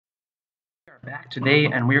Back today,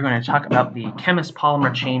 and we're going to talk about the Chemist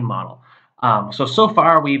polymer chain model. So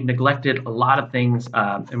far we've neglected a lot of things,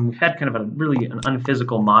 and we've had kind of an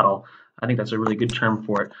unphysical model. I think that's a really good term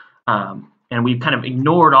for it. And we've kind of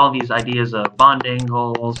ignored all these ideas of bond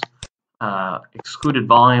angles, excluded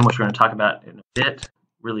volume, which we're going to talk about in a bit.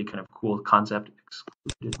 Really kind of cool concept,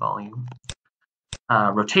 excluded volume.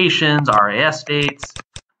 Rotations, RAS states,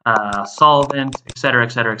 solvent, etc.,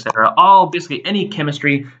 etc., etc. All basically any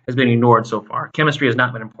chemistry has been ignored so far. Chemistry has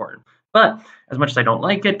not been important, but as much as I don't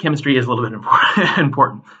like it, chemistry is a little bit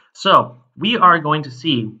important. So we are going to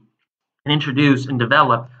see and introduce and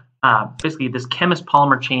develop basically this Chemist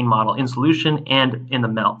polymer chain model in solution and in the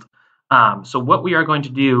melt. So what we are going to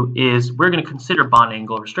do is we're going to consider bond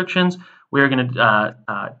angle restrictions. We're going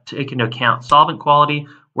to take into account solvent quality.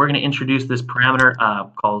 We're going to introduce this parameter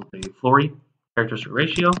called the Flory characteristic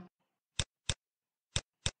ratio.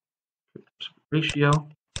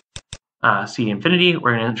 C infinity.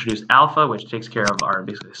 We're going to introduce alpha, which takes care of our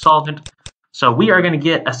basically solvent. So we are going to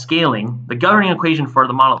get a scaling. The governing equation for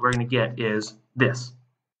the model we're going to get is this.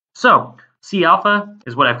 So C alpha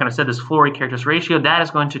is what I've kind of said, this Flory characteristic ratio. That is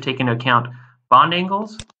going to take into account bond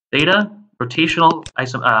angles, theta, rotational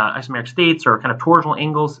isomeric states, or kind of torsional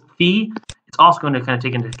angles, phi. It's also going to kind of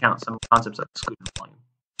take into account some concepts of excluded volume.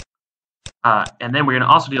 And then we're going to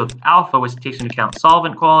also deal with alpha, which takes into account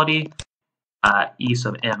solvent quality, E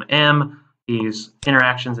sub mm, these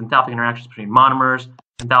interactions, enthalpic interactions between monomers,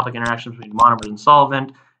 enthalpic interactions between monomers and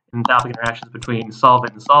solvent, enthalpic interactions between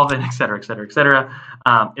solvent and solvent, et cetera, et cetera, et cetera.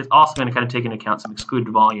 It's also going to kind of take into account some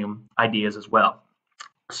excluded volume ideas as well.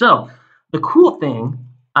 So the cool thing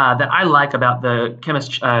that I like about the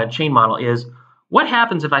Chemist chain model is what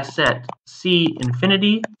happens if I set C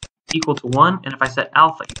infinity equal to 1 and if I set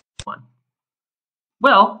alpha equal to 1?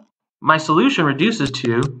 Well, my solution reduces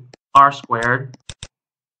to r squared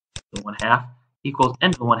to the 1/2 equals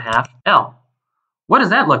n to the 1/2 L. What does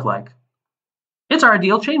that look like? It's our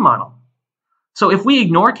ideal chain model. So if we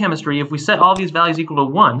ignore chemistry, if we set all these values equal to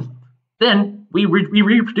 1, then we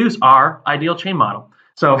reproduce our ideal chain model.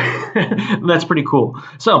 So that's pretty cool.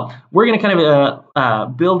 So we're going to kind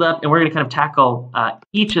of build up, and we're going to kind of tackle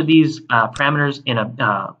each of these parameters in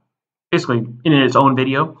a basically in its own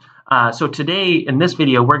video. So today in this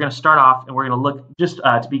video, we're going to start off and we're going to look just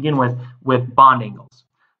to begin with bond angles.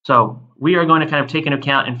 So we are going to kind of take into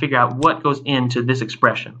account and figure out what goes into this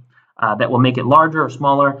expression that will make it larger or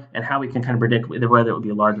smaller, and how we can kind of predict whether it will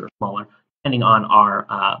be larger or smaller depending on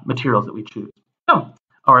our materials that we choose. So,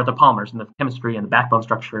 or the polymers and the chemistry and the backbone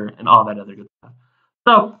structure and all that other good stuff.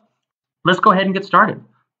 So let's go ahead and get started.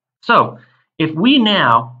 So if we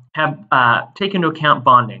now have taken into account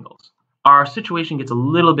bond angles, our situation gets a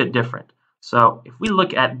little bit different. So if we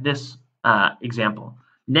look at this example,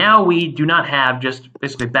 now we do not have just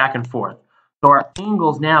basically back and forth. So our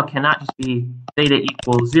angles now cannot just be theta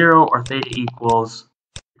equals 0 or theta equals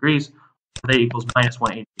degrees, or theta equals minus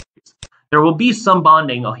 180 degrees. There will be some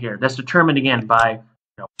bond angle here that's determined again by,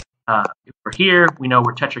 if we're here, we know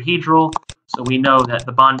we're tetrahedral, so we know that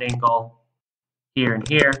the bond angle here and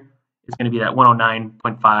here is going to be that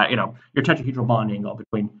 109.5, your tetrahedral bond angle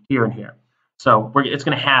between here and here. So it's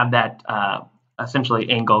going to have that essentially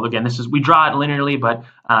angle. Again, we draw it linearly, but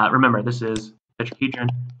remember, this is tetrahedron.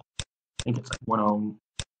 I think it's like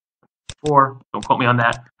 104. Don't quote me on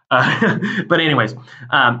that. But anyways,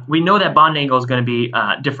 we know that bond angle is going to be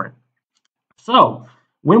different. So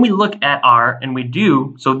when we look at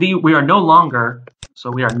we are no longer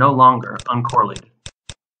uncorrelated.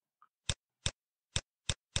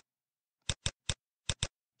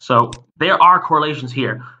 So there are correlations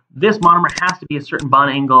here. This monomer has to be a certain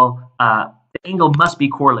bond angle. The angle must be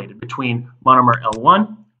correlated between monomer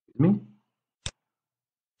L1,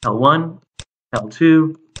 L1,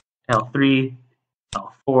 L2, L3,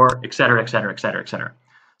 L4, etc., etc., etc., etc.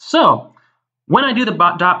 So when I do the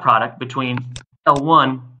dot product between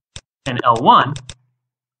L1 and L1,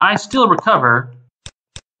 I still recover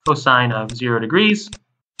cosine of 0 degrees.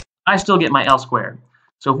 I still get my L squared.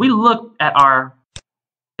 So if we look at our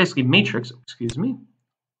basically matrix,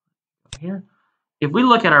 here, if we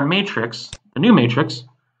look at our matrix, the new matrix,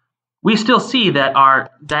 we still see that our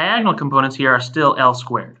diagonal components here are still L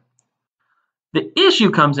squared. The issue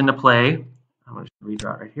comes into play. I'm going to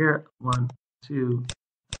redraw it right here. 1, 2,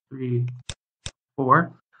 3,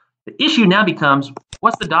 4. The issue now becomes,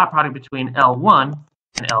 what's the dot product between L1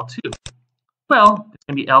 and L2? Well, it's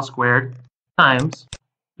going to be L squared times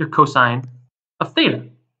your cosine of theta,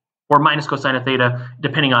 or minus cosine of theta,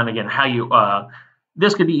 depending on, again, how you,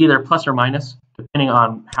 this could be either plus or minus, depending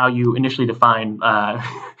on how you initially define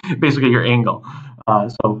basically your angle.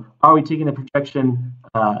 So are we taking the projection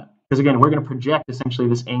because again, we're going to project essentially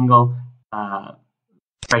this angle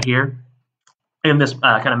right here in this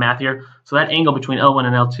kind of math here. So that angle between L1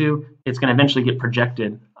 and L2, it's going to eventually get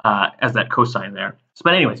projected as that cosine there. So,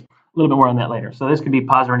 but anyways, a little bit more on that later. So this could be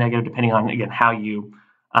positive or negative depending on, again, how you're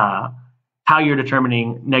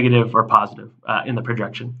determining negative or positive in the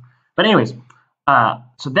projection. But anyways,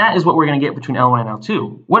 so that is what we're going to get between L1 and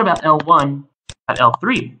L2. What about L1 at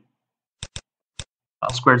L3?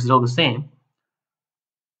 L squared is still the same.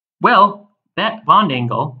 Well, that bond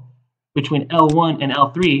angle between L1 and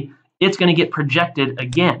L3, it's going to get projected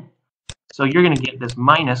again. So you're going to get this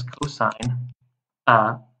minus cosine,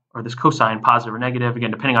 or this cosine, positive or negative,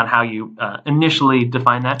 again, depending on how you initially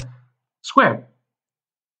define that, squared.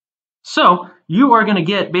 So you are going to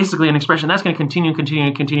get basically an expression that's going to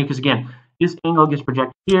continue, because again, this angle gets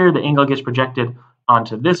projected here, the angle gets projected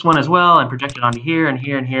onto this one as well, and projected onto here and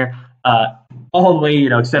here and here, all the way,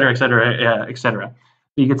 et cetera, et cetera, et cetera.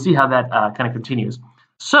 So you can see how that kind of continues.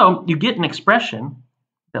 So you get an expression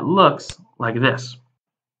that looks like this.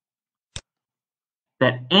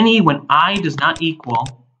 That when I does not equal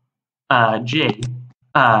j,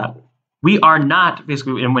 we are not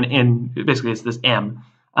basically, and basically it's this m,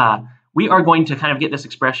 we are going to kind of get this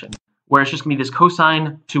expression where it's just going to be this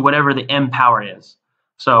cosine to whatever the m power is.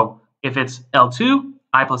 So if it's L2,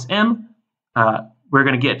 I plus m, we're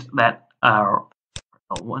going to get that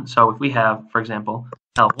L1. So if we have, for example,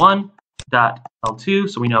 L1 dot L2,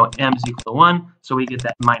 so we know m is equal to 1, so we get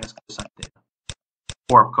that minus cosine theta,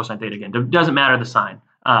 or cosine theta again. It doesn't matter the sign,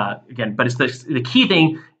 again, but it's the key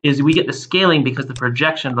thing is we get the scaling because the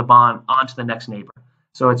projection of the bond onto the next neighbor.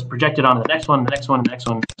 So it's projected onto the next one, the next one, the next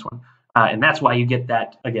one, the next one. And that's why you get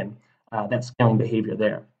that, again, that scaling behavior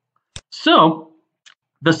there. So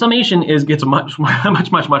the summation gets much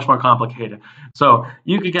more complicated. So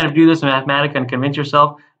you could kind of do this in Mathematica and convince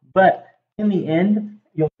yourself, but in the end,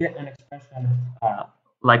 you'll get an expression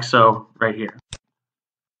like so right here,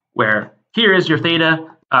 where here is your theta,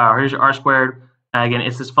 here's your r squared. Again,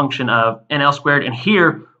 it's this function of NL squared, and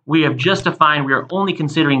here we have just defined, we are only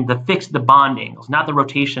considering the bond angles, not the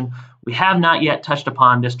rotation. We have not yet touched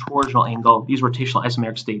upon this torsional angle, these rotational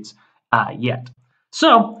isomeric states yet.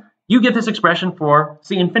 So you get this expression for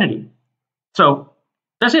C infinity. So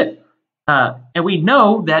that's it. And we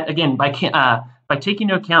know that, again, by taking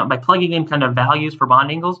into account, by plugging in kind of values for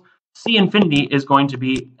bond angles, C infinity is going to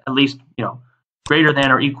be at least, greater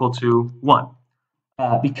than or equal to 1.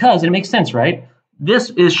 Because it makes sense, right?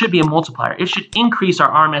 This should be a multiplier. It should increase our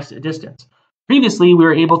RMS distance. Previously, we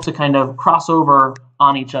were able to kind of cross over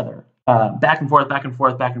on each other, back and forth, back and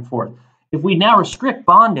forth, back and forth. If we now restrict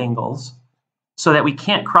bond angles so that we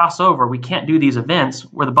can't cross over, we can't do these events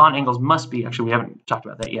where the bond angles must be, actually we haven't talked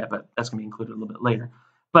about that yet, but that's going to be included a little bit later.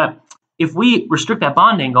 But if we restrict that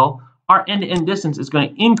bond angle, our end-to-end distance is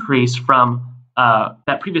going to increase from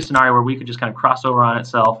that previous scenario where we could just kind of cross over on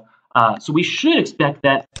itself. So we should expect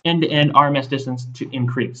that end-to-end RMS distance to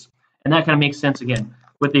increase. And that kind of makes sense, again,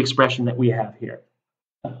 with the expression that we have here.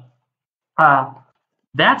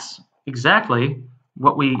 That's exactly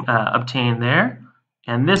what we obtain there.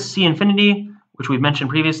 And this C infinity, which we've mentioned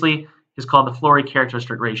previously, is called the Flory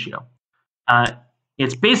characteristic ratio.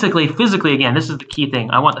 It's basically physically, again, this is the key thing.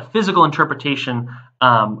 I want the physical interpretation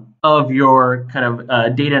of your kind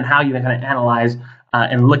of data and how you kind of analyze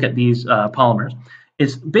and look at these polymers.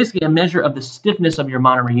 It's basically a measure of the stiffness of your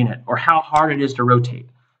monomer unit, or how hard it is to rotate.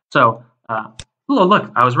 So, oh,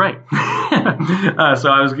 look, I was right. So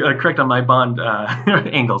I was correct on my bond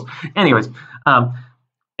angles. Anyways,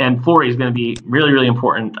 and Flory is going to be really, really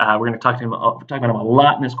important. We're going to talk about him a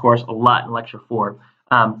lot in this course, a lot in lecture 4.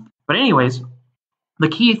 But anyways, the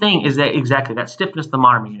key thing is that exactly that stiffness of the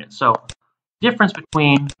monomer unit. So difference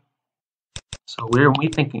between, so when we're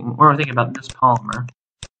thinking about this polymer,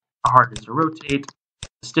 how hard it is to rotate,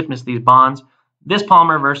 the stiffness of these bonds, this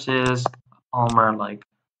polymer versus a polymer like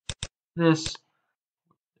this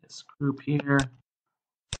group here,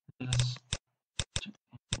 this,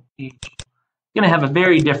 each, going to have a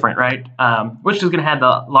very different, right? Which is going to have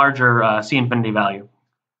the larger C infinity value.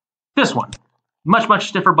 This one, much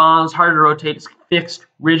stiffer bonds, harder to rotate, it's fixed,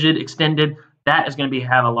 rigid, extended. That is going to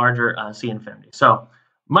have a larger C infinity. So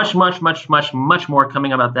much more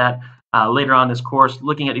coming about that later on in this course,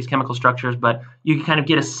 looking at these chemical structures. But you can kind of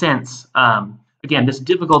get a sense, again, this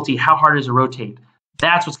difficulty, how hard it is to rotate.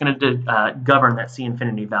 That's what's going to govern that C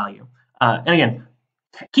infinity value. And again,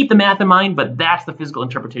 keep the math in mind, but that's the physical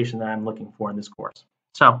interpretation that I'm looking for in this course.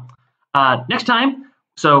 So next time,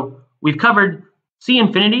 so we've covered C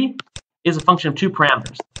infinity is a function of 2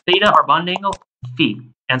 parameters, theta, our bond angle, phi,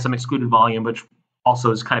 and some excluded volume, which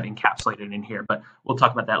also is kind of encapsulated in here, but we'll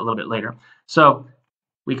talk about that a little bit later. So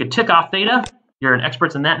We could tick off theta. You're an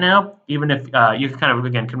expert in that now, even if you've kind of,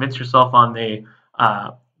 again, convinced yourself on the,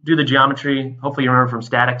 do the geometry. Hopefully you remember from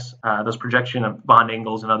statics, those projection of bond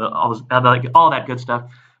angles and all that good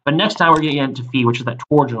stuff. But next time we're getting into phi, which is that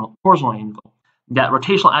torsional angle. That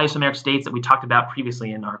rotational isomeric states that we talked about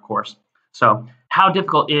previously in our course. So how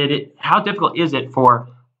difficult is it for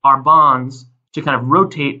our bonds to kind of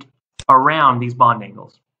rotate around these bond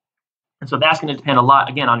angles? And so that's going to depend a lot,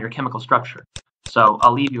 again, on your chemical structure. So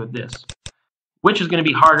I'll leave you with this. Which is going to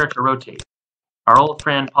be harder to rotate? Our old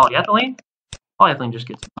friend polyethylene? Polyethylene just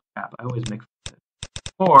gets crap. I always make fun of it.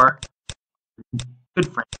 Or good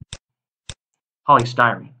friend,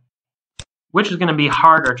 polystyrene. Which is going to be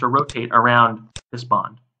harder to rotate around this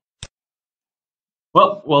bond?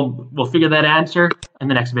 Well, we'll figure that answer in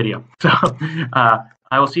the next video. So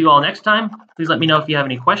I will see you all next time. Please let me know if you have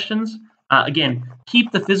any questions. Again,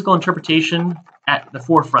 keep the physical interpretation at the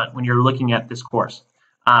forefront when you're looking at this course.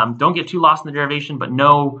 Don't get too lost in the derivation, but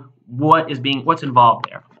know what's involved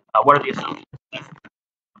there. What are the assumptions?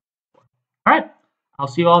 All right, I'll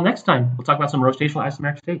see you all next time. We'll talk about some rotational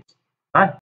isomeric states. Bye.